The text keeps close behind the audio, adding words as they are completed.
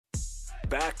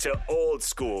back to Old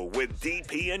School with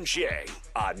DP and J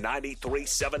on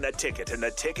 93.7 The Ticket and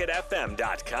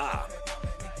theticketfm.com.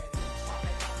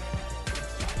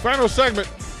 Final segment.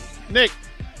 Nick,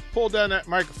 pull down that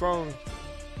microphone.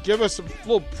 Give us a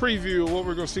little preview of what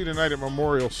we're going to see tonight at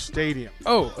Memorial Stadium.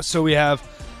 Oh, so we have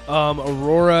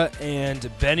Aurora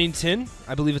and Bennington.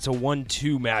 I believe it's a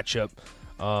 1-2 matchup.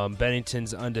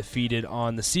 Bennington's undefeated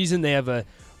on the season. They have a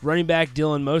running back,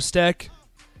 Dylan Mostek,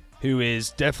 who is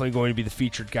definitely going to be the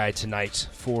featured guy tonight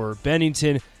for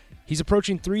Bennington. He's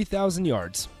approaching 3,000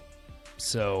 yards.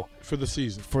 So For the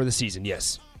season. For the season,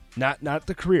 yes. Not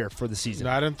the career, for the season.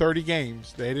 Not in 30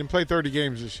 games. They didn't play 30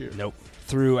 games this year. Nope.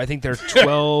 I think they're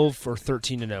 12 or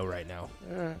 13-0 right now.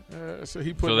 So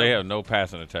they have no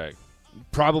passing attack.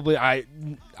 Probably. I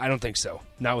don't think so.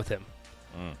 Not with him.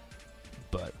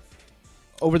 But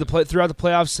throughout the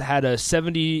playoffs, had a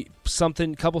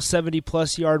 70-something, couple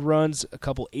 70-plus yard runs, a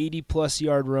couple 80-plus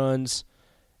yard runs,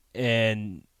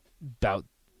 and about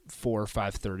 4 or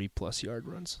 5 30-plus yard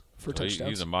runs for touchdowns.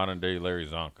 He's a modern-day Larry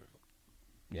Zonka.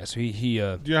 Yeah, so he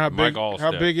do you know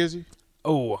how big is he?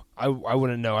 Oh, I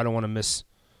wouldn't know. I don't want to miss.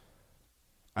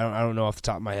 I don't know off the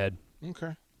top of my head.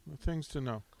 Okay, well, things to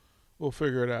know. We'll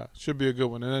figure it out. Should be a good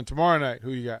one. And then tomorrow night,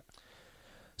 who you got?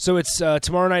 So it's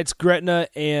tomorrow night's Gretna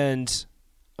and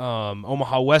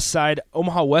Omaha West Side.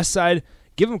 Omaha West Side,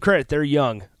 give them credit. They're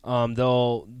young. I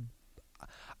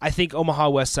think Omaha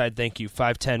West Side, thank you,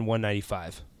 5'10",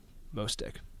 195,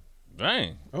 Mostek.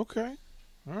 Dang. Okay.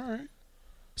 All right.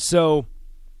 So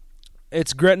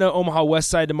it's Gretna, Omaha West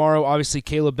Side tomorrow. Obviously,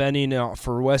 Caleb Benning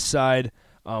for West Side.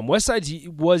 West Side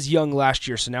was young last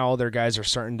year, so now all their guys are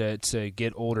starting to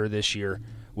get older this year,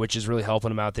 which is really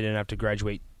helping them out. They didn't have to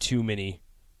graduate too many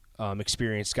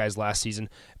experienced guys last season.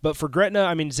 But for Gretna,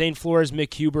 I mean, Zane Flores,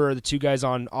 Mick Huber are the two guys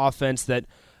on offense that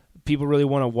people really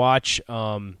want to watch.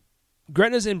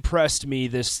 Gretna's impressed me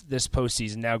this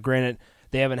postseason. Now, granted,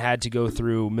 they haven't had to go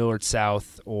through Millard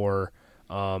South or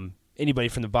anybody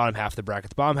from the bottom half of the bracket.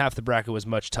 The bottom half of the bracket was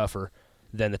much tougher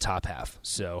than the top half.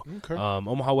 So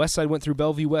Omaha West Side went through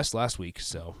Bellevue West last week.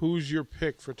 So who's your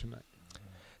pick for tonight?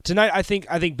 Tonight, I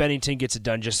think Bennington gets it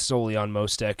done just solely on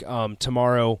Mostek.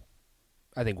 Tomorrow,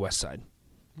 I think West Side.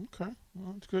 Okay,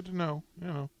 well, it's good to know. You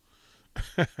know,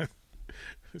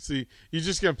 see, you're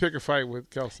just gonna pick a fight with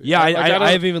Kelsey. Yeah,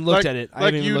 I haven't even looked at it.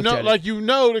 Like you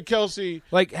know that Kelsey.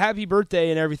 Like happy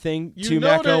birthday and everything to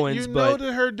Mac Owens. You know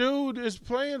that her dude is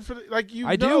playing for. I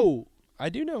do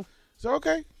know. So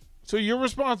okay, so you're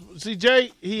responsible. See,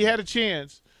 Jay, he had a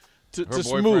chance to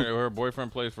smooth. Her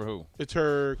boyfriend plays for who? It's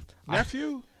her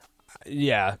nephew.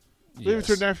 Yeah, I believe it's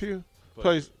her nephew.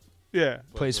 Plays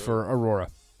for Aurora.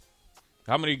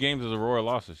 How many games has Aurora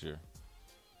lost this year?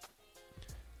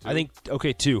 2? I think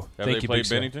 2. Have they played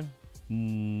Bennington?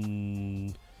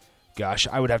 Gosh,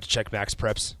 I would have to check Max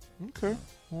Preps. Okay,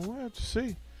 well we'll have to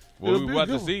see. Well, we'll have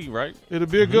to see, right? It'll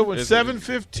be a good one.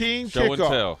 7:15 Show and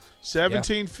tell.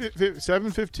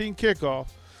 7:15 kickoff,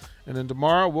 and then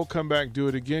tomorrow we'll come back and do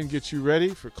it again. Get you ready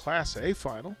for Class A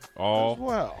final.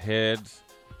 All heads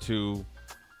to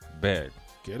bed.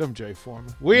 Get him, Jay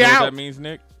Foreman. You know what that means,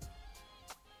 Nick?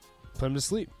 Put him to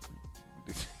sleep.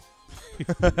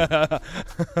 I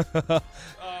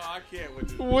can't with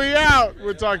this. We out.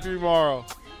 We'll talk to you tomorrow.